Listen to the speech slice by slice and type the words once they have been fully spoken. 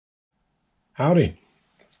Howdy.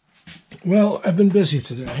 Well, I've been busy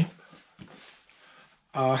today.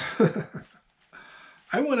 Uh,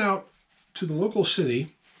 I went out to the local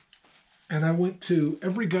city and I went to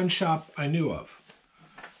every gun shop I knew of,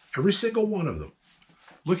 every single one of them,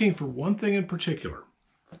 looking for one thing in particular.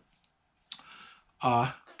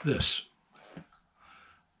 This.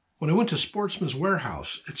 When I went to Sportsman's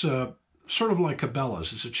Warehouse, it's a sort of like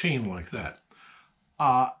Cabela's, it's a chain like that.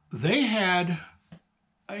 They had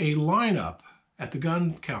a lineup at the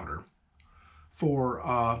gun counter for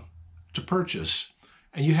to purchase,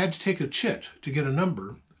 and you had to take a chit to get a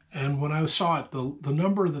number. And when I saw it, the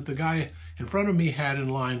number that the guy in front of me had in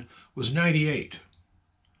line was 98.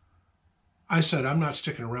 I said, I'm not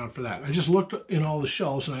sticking around for that. I just looked in all the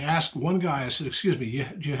shelves and I asked one guy, I said, excuse me,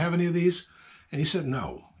 do you have any of these? And he said,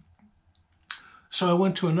 no. So I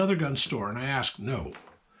went to another gun store and I asked, no.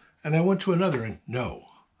 And I went to another and no.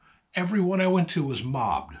 Every one I went to was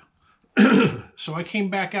mobbed. So I came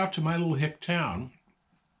back out to my little hick town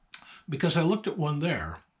because I looked at one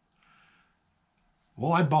there.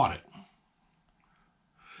 Well, I bought it.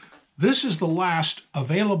 This is the last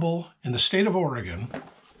available in the state of Oregon,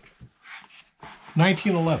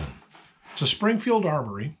 1911. It's a Springfield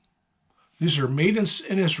Armory. These are made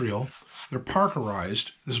in Israel. They're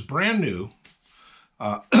Parkerized. This is brand new.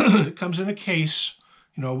 It comes in a case,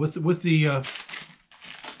 you know, with the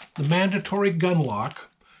mandatory gun lock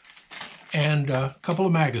and a couple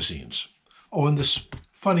of magazines. Oh, and this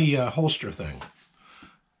funny holster thing.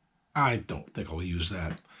 I don't think I'll use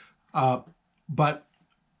that. But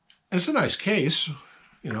it's a nice case.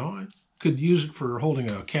 You know, I could use it for holding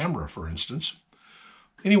a camera, for instance.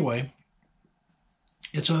 Anyway,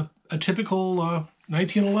 it's a typical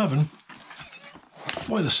 1911.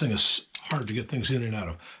 Boy, this thing is hard to get things in and out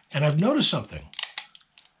of. And I've noticed something.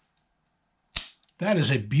 That is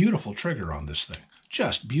a beautiful trigger on this thing.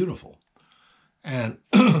 Just beautiful. And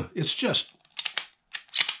it's just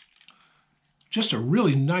a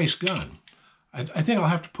really nice gun. I think I'll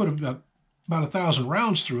have to put about 1,000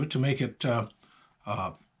 rounds through it to make it, you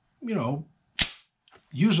know,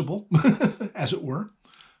 usable, as it were.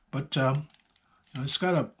 But you know, it's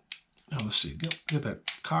got a, now let's see, get that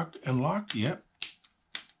cocked and locked. Yep.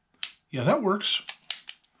 Yeah, that works.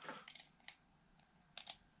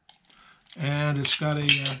 And it's got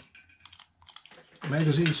a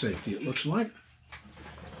magazine safety, it looks like.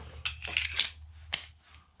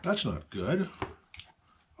 That's not good.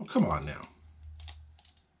 Oh, come on now.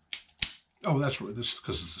 Oh, that's right. This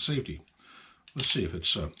because it's the safety. Let's see if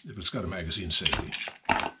it's got a magazine safety.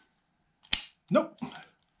 Nope,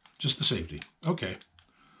 just the safety. Okay.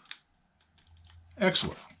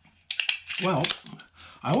 Excellent. Well,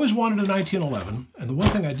 I always wanted a 1911, and the one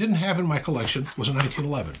thing I didn't have in my collection was a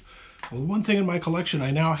 1911. Well, the one thing in my collection I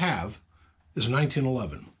now have is a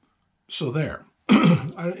 1911. So there.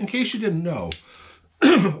 In case you didn't know,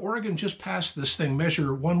 Oregon just passed this thing,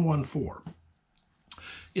 Measure 114.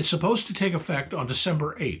 It's supposed to take effect on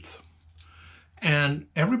December 8th. And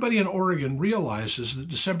everybody in Oregon realizes that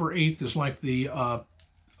December 8th is like the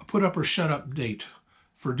put up or shut up date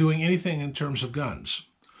for doing anything in terms of guns.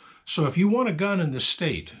 So if you want a gun in this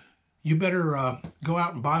state, you better go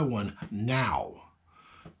out and buy one now.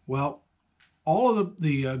 Well, all of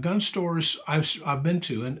the gun stores I've been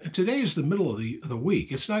to, and today is the middle of the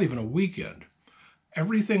week. It's not even a weekend.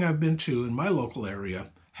 Everything I've been to in my local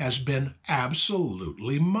area has been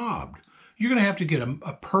absolutely mobbed. You're going to have to get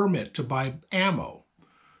a permit to buy ammo.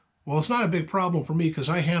 Well, it's not a big problem for me because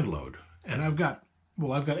I hand load, and I've got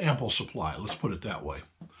ample supply. Let's put it that way.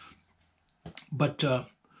 But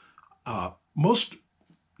most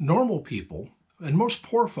normal people and most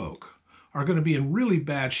poor folk are going to be in really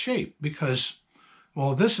bad shape because,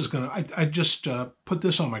 well, this is going to, I just put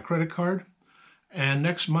this on my credit card, and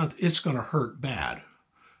next month it's going to hurt bad.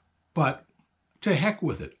 But to heck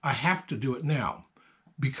with it, I have to do it now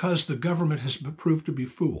because the government has proved to be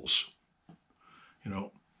fools. You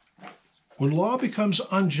know, when law becomes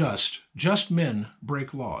unjust, just men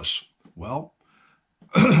break laws. Well,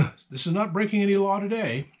 this is not breaking any law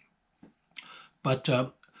today, but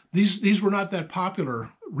these were not that popular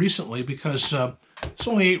recently because it's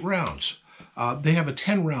only 8 rounds. They have a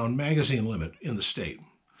 10-round magazine limit in the state.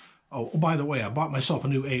 Oh, by the way, I bought myself a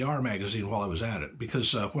new AR magazine while I was at it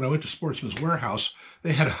because when I went to Sportsman's Warehouse,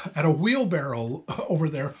 they had a wheelbarrow over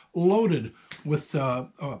there loaded with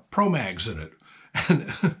Pro Mags in it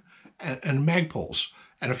and Magpuls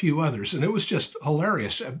and a few others, and it was just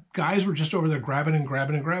hilarious. Guys were just over there grabbing and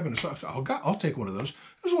grabbing and grabbing. So I thought, I'll take one of those.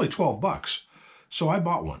 It was only $12, so I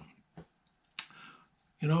bought one.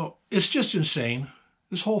 You know, it's just insane.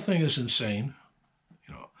 This whole thing is insane.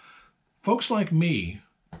 You know, folks like me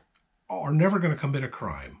are never going to commit a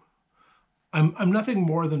crime. I'm nothing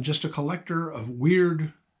more than just a collector of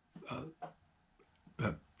weird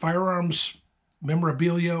firearms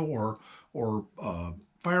memorabilia or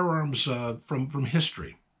firearms from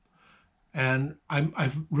history. And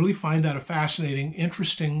I really find that a fascinating,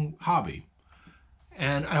 interesting hobby.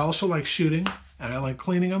 And I also like shooting, and I like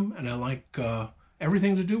cleaning them, and I like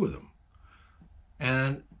everything to do with them.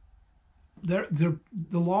 And the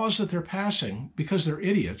laws that they're passing, because they're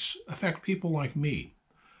idiots, affect people like me.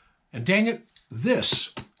 And dang it,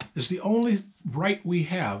 this is the only right we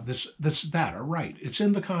have that's a right. It's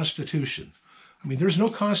in the Constitution. I mean, there's no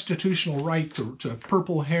constitutional right to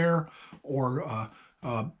purple hair or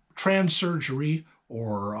trans surgery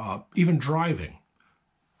or even driving.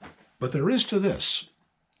 But there is to this.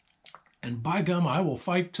 And by gum, I will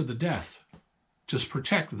fight to the death to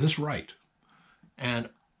protect this right. And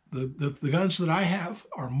the guns that I have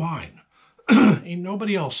are mine. Ain't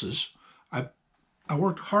nobody else's. I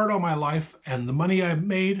worked hard all my life, and the money I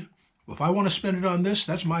made, if I want to spend it on this,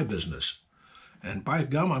 that's my business. And by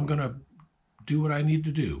gum, I'm going to do what I need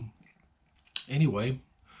to do. Anyway,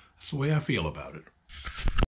 that's the way I feel about it.